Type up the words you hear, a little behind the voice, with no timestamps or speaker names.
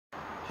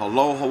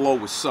Hello, hello,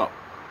 what's up?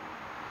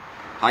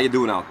 How you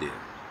doing out there?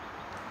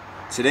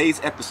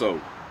 Today's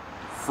episode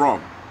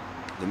from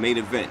the main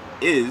event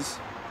is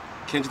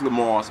Kendrick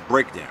Lamar's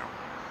Breakdown.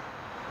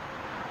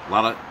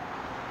 A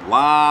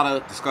lot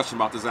of discussion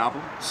about this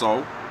album,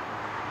 so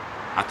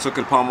I took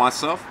it upon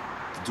myself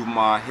to do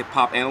my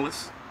hip-hop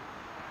analyst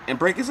and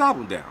break his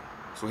album down.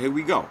 So here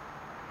we go.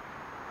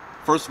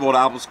 First of all, the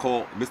album's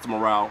called Mr.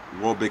 Morale,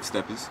 World Big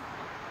Steppers.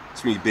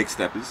 It's me, Big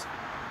Steppers.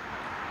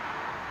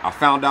 I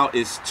found out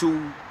it's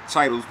two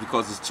titles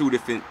because it's two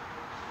different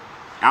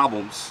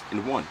albums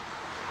in one.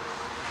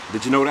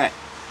 Did you know that?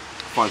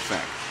 Fun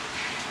fact.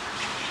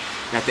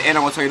 And at the end,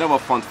 I want to tell you another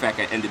fun fact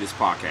at the end of this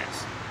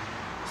podcast.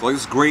 So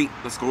it's great.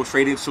 Let's go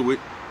straight into it.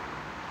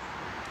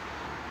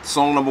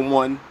 Song number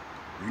 1,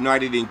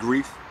 United in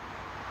Grief.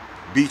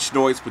 Beach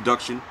Noise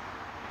production.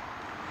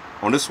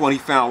 On this one, he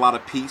found a lot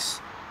of peace.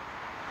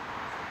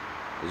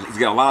 He's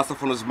got a lot of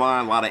stuff on his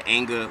mind, a lot of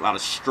anger, a lot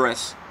of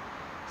stress.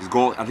 He's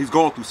going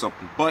through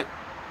something, but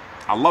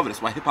I love it.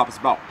 That's why hip-hop is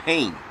about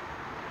pain.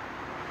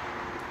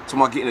 Talking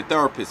about getting a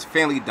therapist,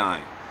 family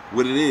dying,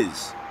 what it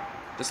is.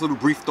 Just a little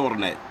brief thought on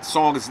that. The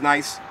song is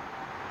nice.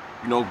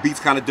 You know, beat's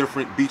kind of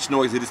different. Beach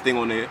Noise did his thing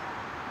on there.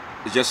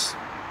 It's just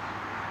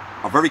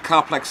a very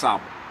complex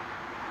album.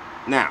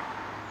 Now,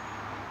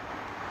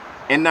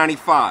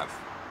 N95.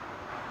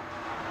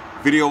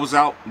 Video was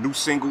out, new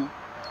single.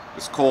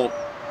 It's called,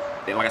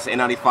 like I said,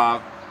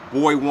 N95.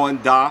 Boy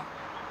One Da.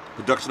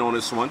 Production on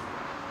this one.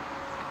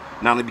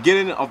 Now, in the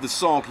beginning of the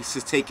song, he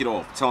says, take it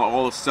off. Telling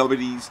all the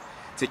celebrities,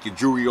 take your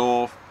jewelry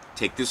off,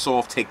 take this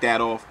off, take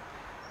that off.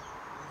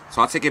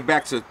 So I take it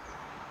back to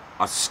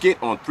a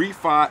skit on 3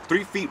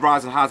 Feet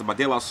Rising Highs by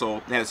De La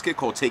Soul. They had a skit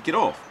called Take It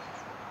Off.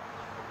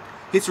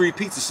 History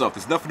repeats itself.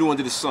 There's nothing new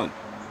under the sun.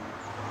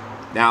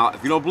 Now,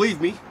 if you don't believe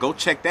me, go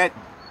check that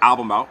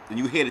album out, and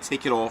you hear the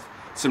Take It Off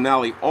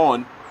similarly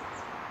on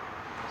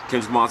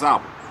Kendrick Lamar's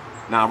album.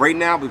 Now, right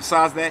now,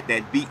 besides that,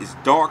 that beat is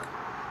dark,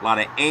 a lot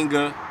of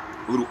anger,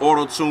 a little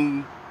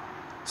auto-tune,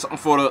 something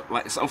for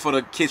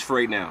the kids for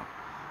right now.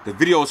 The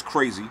video is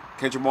crazy.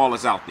 Kendrick Lamar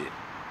is out there.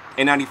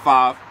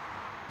 N95,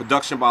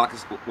 production by,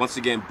 once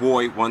again,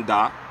 Boy One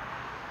Da.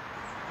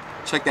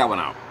 Check that one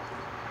out.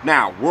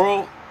 Now,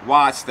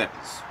 Worldwide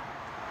Steppers,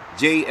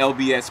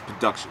 JLBS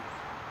production.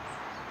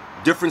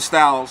 Different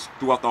styles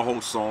throughout the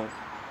whole song.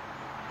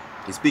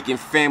 He's speaking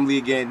family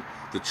again,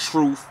 the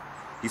truth.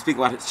 He's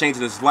speaking about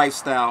changing his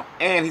lifestyle,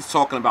 and he's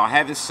talking about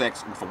having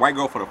sex with a white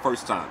girl for the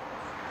first time.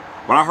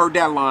 When I heard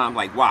that line, I'm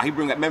like, wow, he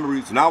bring up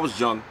memories. When I was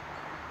young,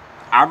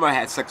 I remember I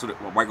had sex with a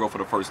white girl for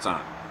the first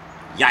time.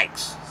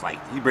 Yikes. It's like,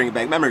 he bringing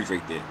back memories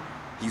right there.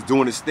 He's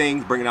doing his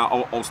thing, bringing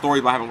out old stories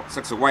about having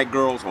sex with white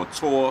girls on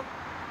tour.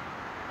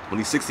 When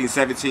he's 16,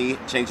 17,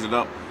 changing it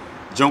up.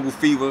 Jungle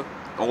Fever,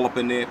 all up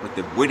in there. But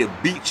the way the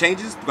beat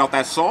changes throughout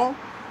that song,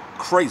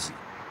 crazy.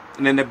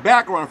 And in the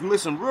background, if you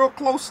listen real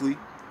closely,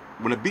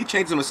 when the beat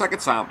changes on the second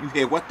time, you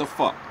hear what the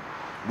fuck,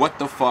 what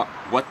the fuck,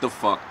 what the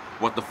fuck,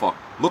 what the fuck.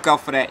 Look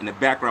out for that in the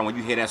background when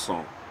you hear that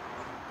song.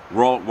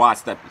 Worldwide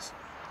Steppers.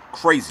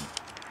 Crazy.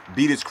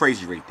 Beat is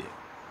crazy right there.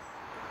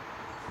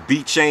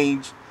 Beat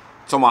change.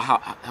 Talking about how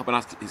helping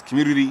out his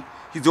community.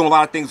 He's doing a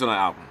lot of things on the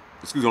album.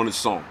 Excuse me, on this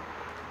song.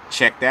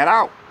 Check that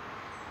out.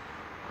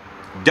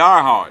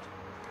 Die Hard.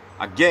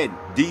 Again,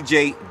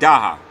 DJ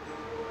Daha.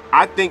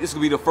 I think this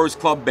will be the first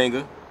club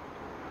banger.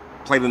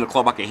 Played in the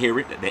club, I can hear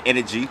it. The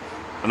energy.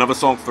 Another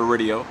song for the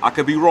radio. I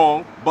could be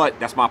wrong, but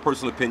that's my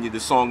personal opinion.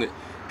 This song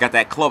got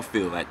that club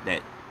feel,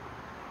 that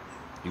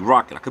you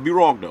rock it. I could be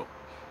wrong though.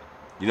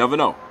 You never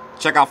know.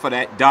 Check out for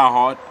that. Die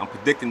Hard. I'm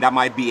predicting that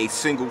might be a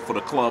single for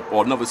the club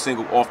or another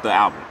single off the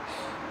album.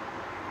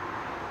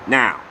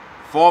 Now,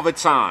 Father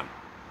Time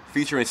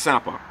featuring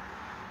Sampa.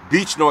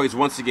 Beach Noise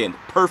once again.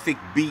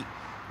 Perfect beat.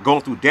 Going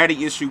through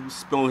daddy issues.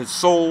 Spilling his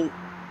soul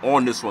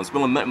on this one.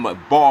 Spilling nothing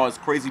but bars,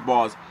 crazy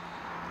bars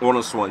on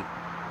this one.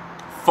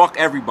 Fuck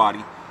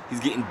everybody. He's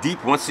getting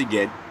deep once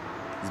again.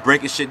 He's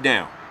breaking shit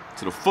down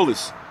to the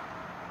fullest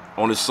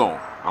on this song.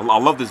 I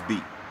love this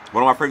beat.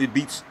 One of my favorite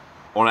beats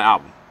on the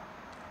album.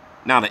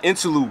 Now the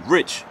interlude,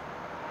 Rich.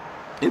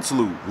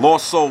 Interlude,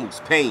 Lost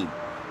Souls, Pain.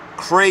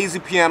 Crazy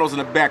pianos in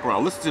the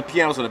background. Listen to the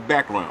pianos in the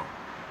background.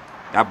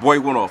 That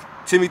boy went off.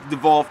 Timothy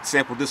DeVolve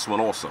sampled this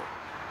one also.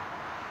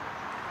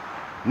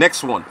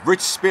 Next one, Rich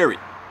Spirit.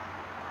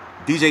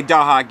 DJ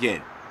Daha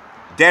again.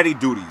 Daddy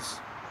Duties.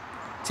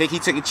 He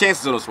taking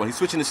chances on this one. He's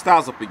switching his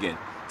styles up again.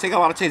 Taking a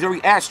lot of changes.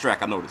 Very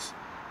abstract, I noticed.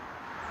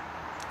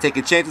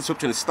 Taking chances,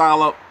 switching his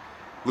style up.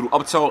 A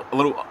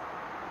little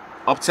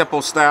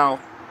up-tempo style.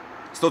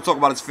 Still talking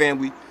about his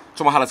family.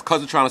 Talking about how his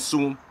cousin trying to sue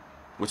him,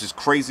 which is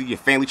crazy. Your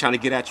family trying to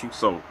get at you.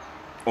 So,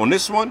 on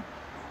this one,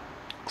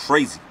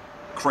 crazy.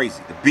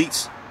 Crazy. The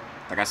beats,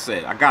 like I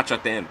said, I got you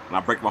at the end, and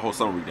I break my whole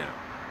summary down.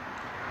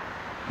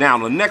 Now,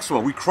 on the next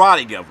one, We Cry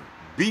Together.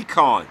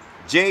 B-Con,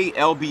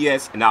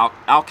 JLBS, and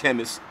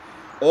Alchemist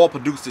all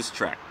produced this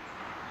track.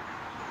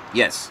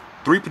 Yes,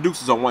 3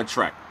 producers on one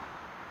track.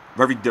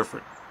 Very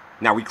different.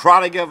 Now, We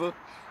Cry Together.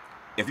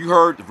 If you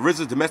heard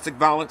RZA's Domestic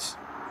Violence,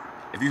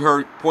 if you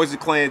heard Poison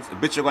Clan's A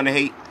Bitch You're Gonna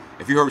Hate,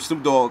 If you heard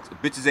Snoop Dogg's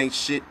Bitches Ain't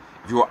Shit,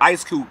 if you heard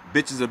Ice Cube,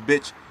 Bitch Is a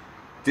Bitch,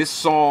 this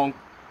song,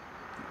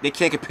 they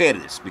can't compare to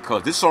this,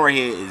 because this song right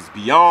here is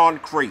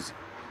beyond crazy.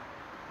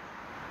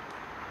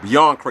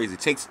 Beyond crazy.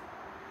 It takes,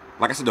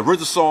 like I said, the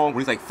original song,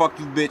 when he's like, fuck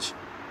you, bitch,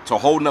 to a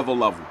whole nother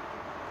level.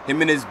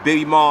 Him and his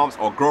baby moms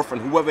or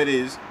girlfriend, whoever it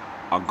is,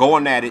 are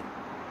going at it,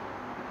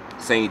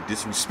 saying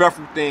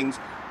disrespectful things.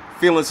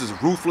 Feelings is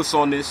ruthless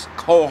on this,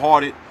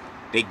 cold-hearted.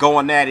 They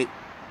going at it,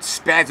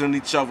 spazzing on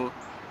each other.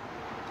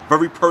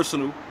 Very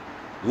personal.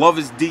 Love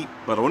is deep.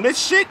 But on this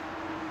shit,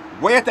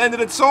 way at the end of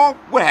the song,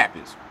 what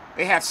happens?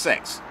 They have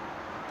sex.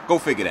 Go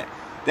figure that.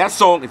 That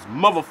song is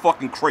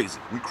motherfucking crazy.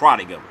 We cry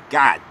together.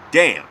 God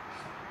damn.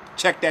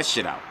 Check that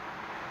shit out.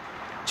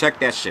 Check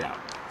that shit out.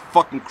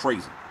 Fucking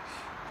crazy.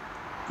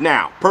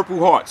 Now, Purple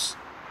Hearts.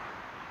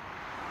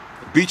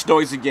 Beach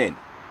Noise again.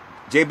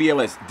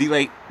 JBLS.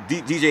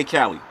 DJ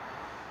Khaled.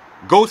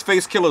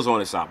 Ghostface Killer's on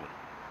this album.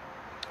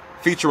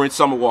 Featuring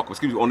Summer Walker.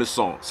 Excuse me, on this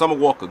song. Summer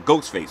Walker,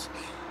 Ghostface.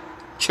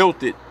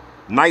 Killed it.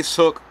 Nice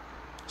hook.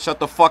 Shut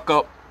the fuck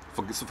up.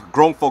 For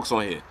grown folks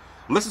on here.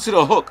 Listen to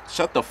the hook.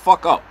 Shut the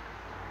fuck up.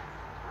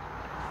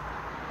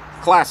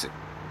 Classic.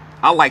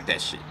 I like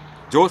that shit.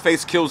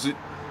 Ghostface kills it.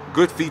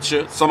 Good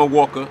feature. Summer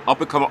Walker. Up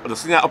and coming.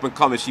 She's not up and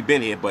coming. She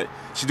been here, but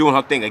she's doing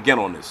her thing again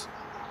on this.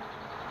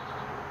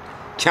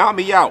 Count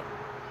Me Out.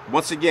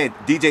 Once again,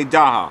 DJ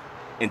Daha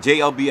and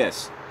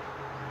JLBS.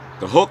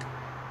 The hook.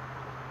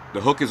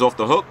 The hook is off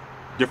the hook.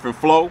 Different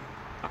flow.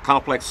 A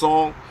complex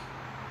song.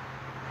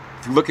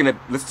 If you're looking at,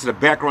 listen to the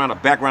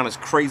background is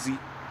crazy.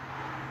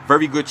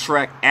 Very good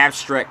track.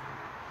 Abstract.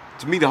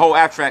 To me, the whole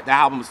Abstract, the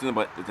album is nothing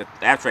but the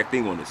Abstract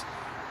thing on this.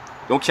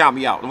 Don't count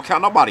me out. Don't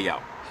count nobody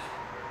out.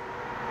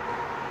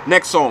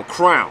 Next song,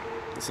 Crown.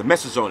 It's a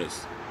message on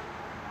this.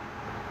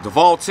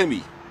 Duval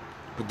Timmy,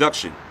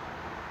 production.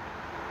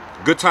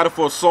 Good title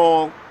for a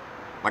song.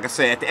 Like I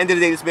said, at the end of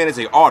the day, this man is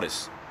an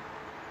artist.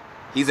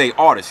 He's an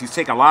artist. He's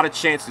taking a lot of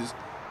chances.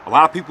 A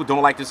lot of people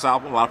don't like this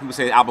album. A lot of people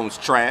say the album was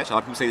trash. A lot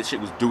of people say this shit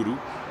was doo-doo.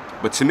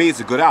 But to me, it's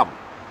a good album.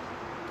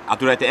 I'll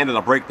do that at the end of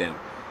the breakdown.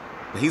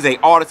 But he's an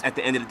artist at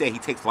the end of the day. He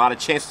takes a lot of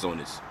chances on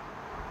this.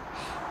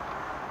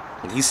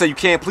 And he said you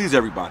can't please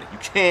everybody. You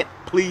can't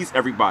please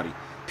everybody.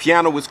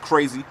 Piano is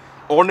crazy.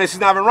 On this, he's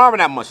not even rhyming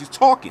that much. He's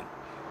talking.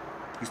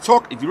 He's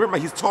talking. If you remember,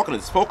 he's talking. He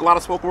spoke a lot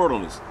of spoken word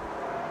on this.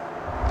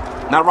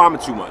 Not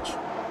rhyming too much.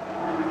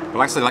 But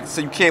like I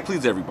said, you can't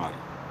please everybody.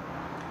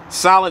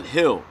 Silent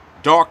Hill,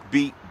 Dark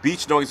Beat,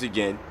 Beach Noise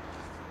again.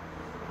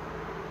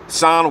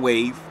 Sound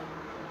Wave.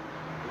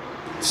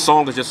 The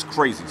song is just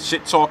crazy.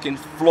 Shit talking,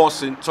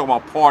 flossing, talking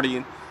about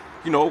partying.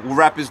 You know, what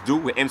rappers do,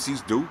 what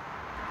MCs do.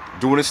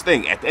 Doing his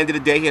thing. At the end of the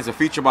day, he has a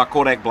feature by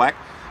Kodak Black.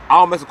 I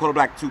don't mess with Kodak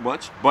Black too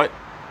much, but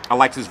I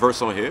like his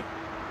verse on here.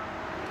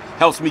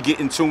 Helps me get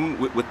in tune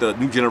with the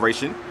new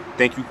generation.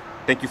 Thank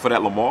you for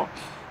that, Lamar.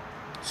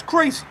 It's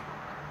crazy.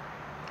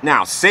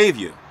 Now,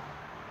 Savior.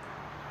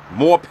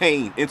 More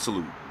Pain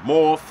interlude.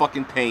 More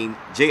fucking Pain.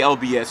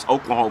 JLBS,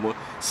 Oklahoma.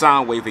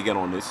 Sound Wave again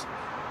on this.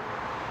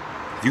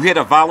 If you hear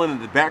the violin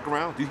in the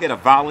background, do you hear the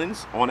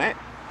violins on that?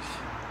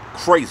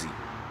 Crazy.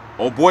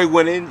 Old boy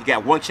went in, he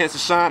got one chance to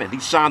shine, and he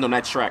shined on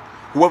that track.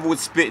 Whoever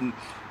was spitting,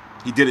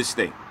 he did his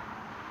thing.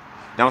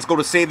 Now let's go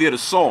to Savior the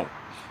song.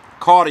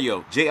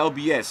 Cardio,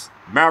 JLBS,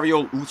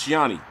 Mario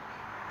Luciani,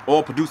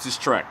 all produced this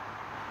track.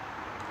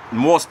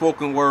 More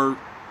spoken word,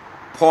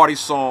 party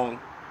song.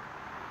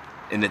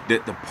 And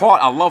the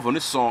part I love on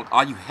this song,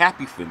 are you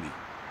happy for me?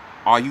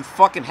 Are you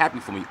fucking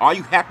happy for me? Are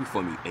you happy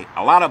for me?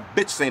 A lot of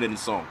bitch saying it in the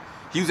song.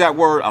 He used that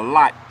word a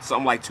lot,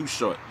 something like Too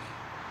Short.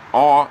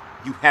 Are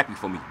you happy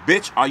for me?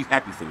 Bitch, are you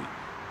happy for me?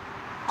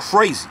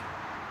 Crazy.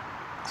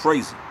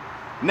 Crazy.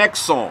 Next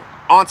song,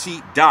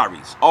 Auntie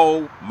Diaries.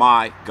 Oh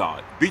my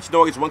God. Beach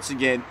Noise once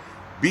again.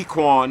 B.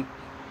 Quan,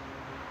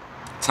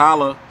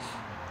 Tyler,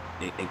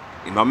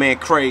 and my man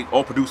Craig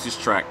all produced this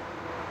track.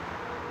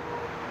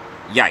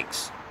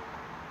 Yikes.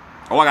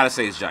 All I gotta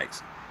say is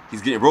yikes.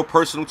 He's getting real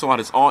personal, talking about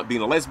his aunt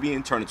being a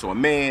lesbian, turned into a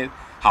man,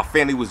 how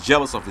family was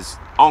jealous of his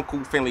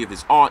uncle, family of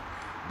his aunt,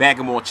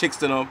 bagging more chicks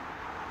than him,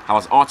 how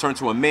his aunt turned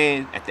to a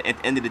man. At the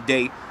end of the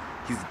day,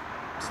 he's,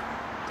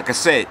 like I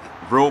said,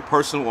 real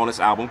personal on this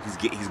album.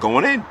 He's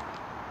going in.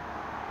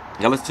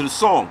 Now listen to the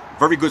song.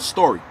 Very good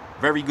story.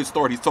 Very good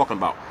story he's talking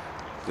about.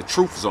 The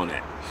truth is on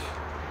that.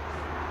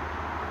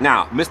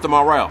 Now, Mr.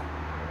 Morale,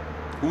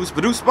 who was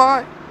produced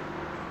by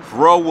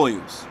Pharrell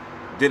Williams.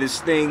 Did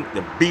his thing.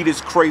 The beat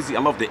is crazy. I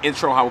love the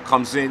intro, how it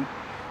comes in.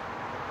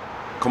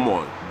 Come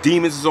on.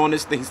 Demons is on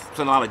this thing. He's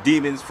putting a lot of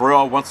demons.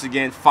 Pharrell, once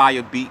again,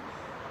 fire beat.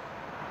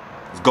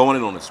 He's going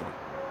in on this one.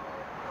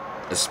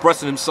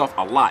 Expressing himself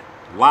a lot.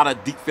 A lot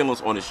of deep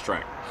feelings on this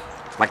track.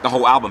 Like the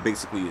whole album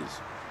basically is.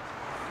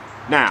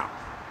 Now,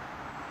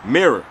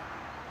 Mirror.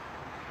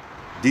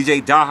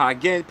 DJ Daha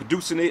again,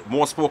 producing it.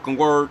 More spoken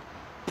word.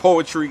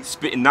 Poetry.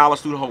 Spitting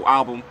knowledge through the whole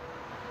album.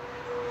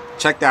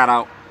 Check that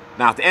out.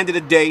 Now, at the end of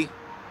the day,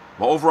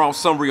 my overall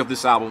summary of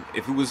this album,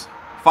 if it was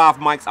 5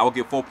 mics, I would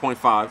give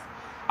 4.5.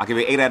 I'll give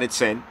it 8 out of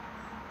 10.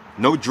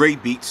 No Dre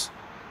Beats.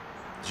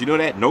 Did you know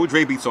that? No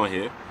Dre Beats on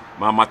here.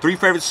 My 3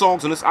 favorite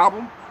songs on this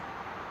album,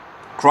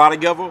 Cry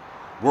Together,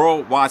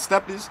 Worldwide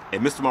Steppers,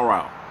 and Mr.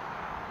 Morale.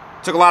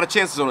 Took a lot of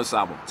chances on this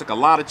album. Took a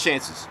lot of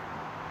chances.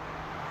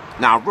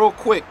 Now, real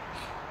quick,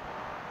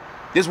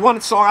 there's one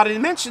song I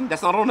didn't mention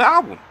that's not on the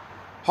album.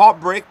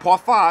 Heartbreak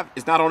Part 5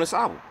 is not on this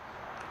album.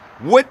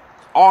 What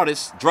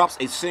artist drops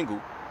a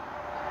single?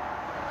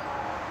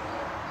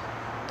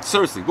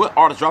 Seriously, what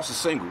artist drops a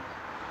single,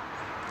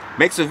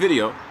 makes a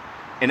video,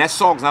 and that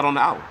song's not on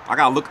the album? I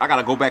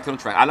gotta go back to the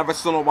track. I never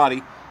saw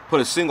nobody put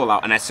a single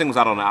out and that single's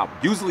not on the album.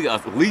 Usually a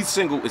lead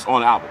single is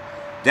on the album.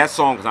 That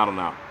song is not on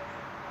the album.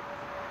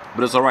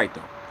 But it's alright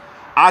though.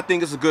 I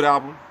think it's a good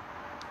album.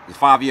 The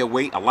 5-year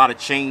wait, a lot of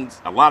change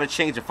in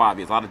 5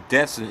 years. A lot of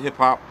deaths in hip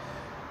hop,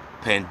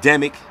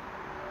 pandemic,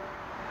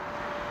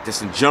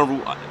 just in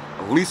general.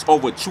 At least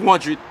over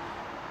 200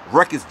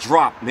 records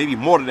dropped, maybe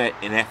more than that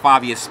in that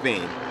 5-year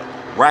span.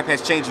 Rap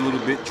has changed a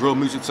little bit. Drill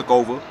music took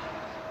over.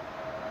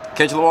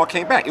 Kendrick Lamar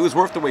came back. It was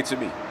worth the wait to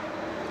me.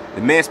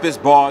 The man spits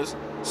bars.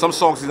 Some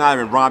songs he's not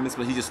even rhyming,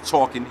 but he's just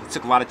talking. He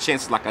took a lot of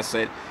chances, like I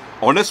said.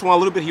 On this one, a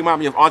little bit, he reminded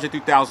me of Andre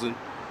 3000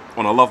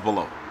 on A Love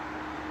Below.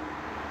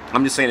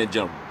 I'm just saying in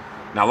general.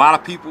 Now, a lot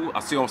of people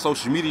I see on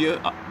social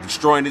media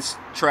destroying this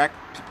track,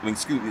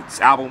 this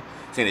album,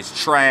 saying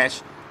it's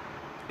trash,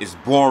 it's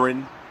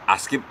boring. I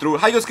skipped through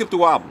it. How you gonna skip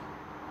through an album?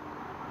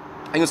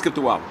 How you gonna skip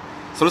through an album?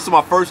 So this is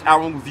my first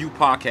album review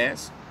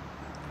podcast.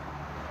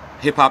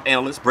 Hip Hop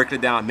Analyst, breaking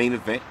it down, main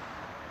event.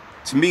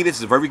 To me, this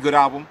is a very good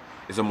album.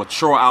 It's a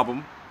mature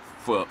album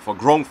for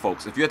grown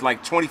folks. If you're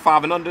like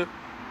 25 and under,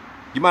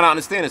 you might not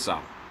understand this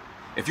album.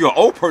 If you're an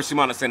old person, you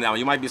might understand that album.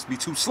 You might just be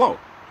too slow.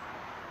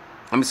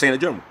 I'm just saying in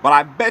general. But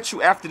I bet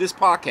you after this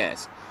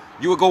podcast,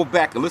 you will go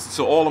back and listen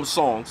to all them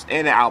songs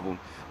and the album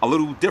a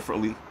little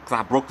differently because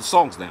I broke the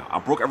songs down. I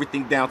broke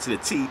everything down to the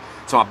T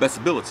to my best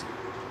ability.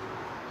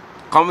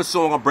 Coming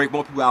soon, I'll break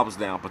more people's albums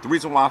down. But the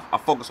reason why I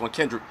focus on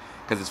Kendrick,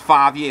 because it's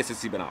 5 years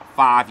since he's been out.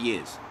 5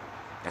 years.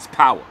 That's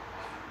power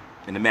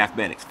in the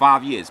mathematics.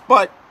 5 years.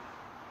 But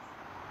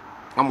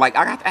I'm like,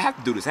 I have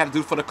to do this. I have to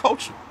do it for the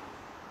culture.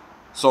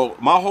 So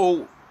my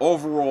whole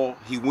overall,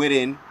 he went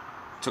in,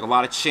 took a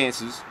lot of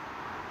chances.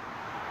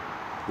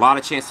 A lot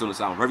of chances on this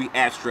album. Very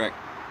abstract.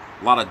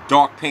 A lot of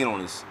dark paint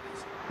on this.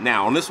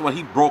 Now, on this one,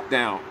 he broke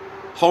down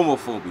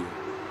homophobia,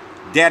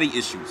 daddy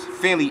issues,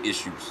 family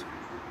issues,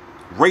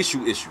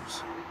 racial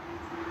issues.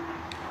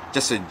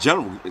 Just in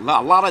general, a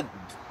lot of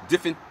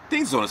different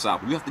things on this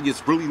album. You have to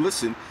just really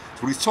listen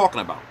to what he's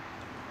talking about.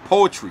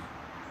 Poetry.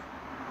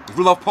 If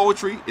you love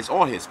poetry, it's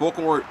on here.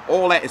 Spoken word,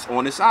 all that is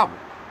on this album.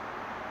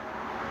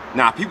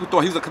 Now, people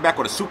thought he was going to come back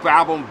with a super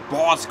album,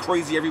 bars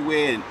crazy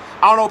everywhere, and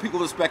I don't know what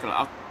people are expecting.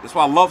 That's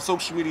why I love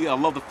social media. I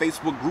love the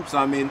Facebook groups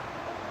I'm in.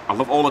 I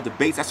love all the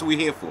debates. That's what we're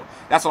here for.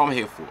 That's what I'm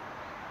here for.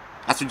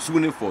 That's what you're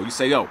tuning in for. You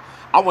say, yo,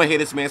 I want to hear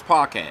this man's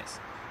podcast.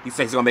 He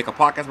says he's going to make a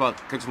podcast about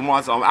Kendrick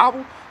Lamar's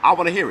album. I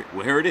want to hear it.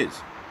 Well, here it is.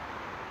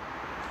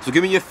 So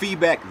give me your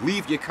feedback.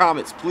 Leave your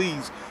comments,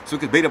 please, so we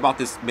can debate about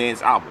this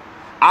man's album.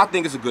 I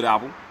think it's a good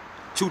album.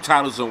 2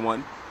 titles in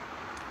one.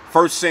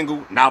 First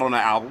single, not on the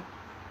album.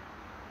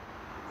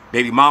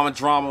 Baby mama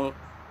drama,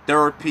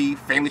 therapy,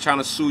 family trying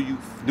to sue you,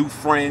 new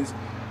friends,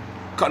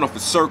 cutting off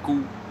the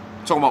circle,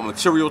 talking about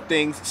material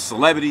things,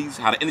 celebrities,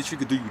 how the industry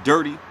could do you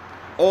dirty.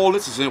 All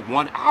this is in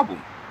one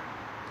album.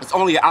 It's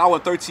only an hour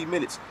and 13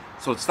 minutes.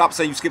 So stop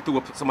saying you skip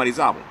through somebody's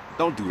album.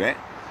 Don't do that.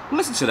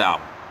 Listen to the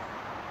album.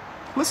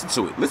 Listen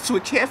to it. Listen to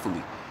it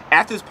carefully.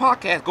 After this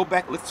podcast, go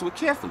back and listen to it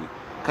carefully.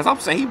 Because I'm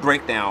saying he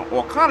break down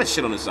all kind of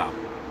shit on this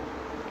album.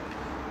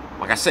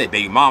 Like I said,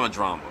 baby mama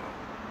drama.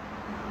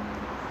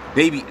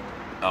 Baby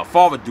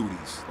father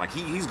duties. Like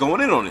he's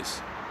going in on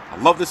this.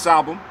 I love this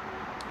album.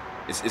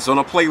 It's on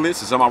a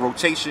playlist. It's on my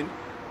rotation.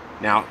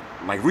 Now,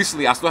 like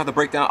recently, I still have to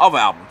break down other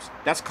albums.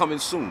 That's coming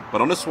soon.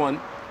 But on this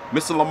one,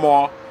 Mr.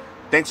 Lamar,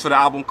 thanks for the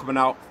album coming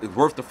out. It's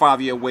worth the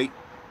 5-year wait.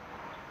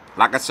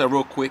 Like I said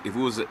real quick, if it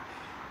was,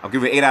 I'll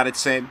give it 8 out of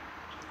 10.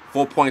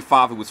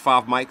 4.5, it was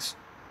 5 mics.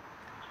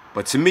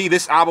 But to me,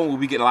 this album will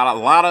be getting a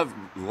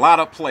lot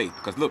of play.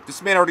 Because look,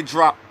 this man already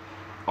dropped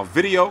a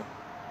video.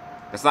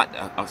 That's not,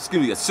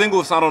 excuse me, a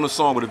single. It's not on the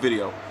song with a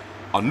video.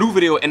 A new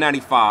video in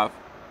N95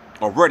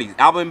 already.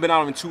 The album ain't been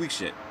out in 2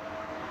 weeks yet.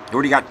 He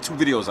already got 2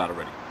 videos out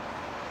already.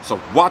 So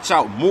watch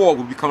out, more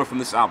will be coming from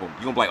this album.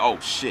 You're going to be like, oh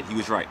shit, he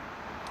was right.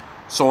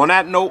 So on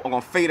that note, I'm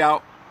going to fade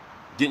out.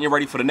 Getting you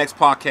ready for the next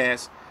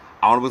podcast.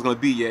 I don't know what it's going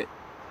to be yet.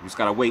 We just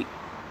got to wait.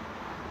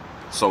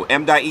 So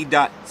M.E.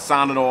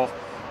 signing off.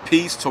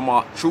 Peace to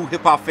my true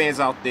hip-hop fans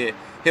out there.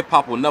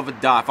 Hip-hop will never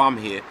die if I'm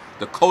here.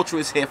 The culture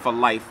is here for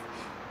life.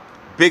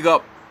 Big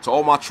up to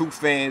all my true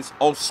fans,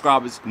 old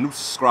subscribers, new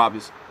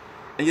subscribers.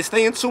 And you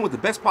stay in tune with the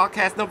best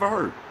podcast never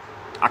heard.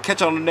 I'll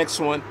catch you on the next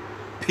one.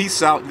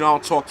 Peace out. You know, I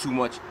don't talk too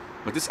much.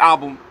 But this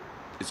album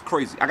is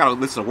crazy. I got to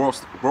listen to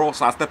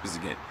Worldwide Steppers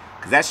again.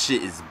 Because that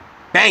shit is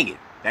banging.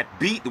 That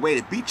beat, the way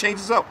the beat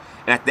changes up.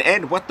 And at the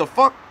end, what the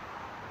fuck?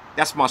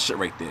 That's my shit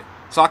right there.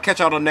 So I'll catch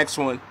you on the next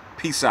one.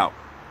 Peace out.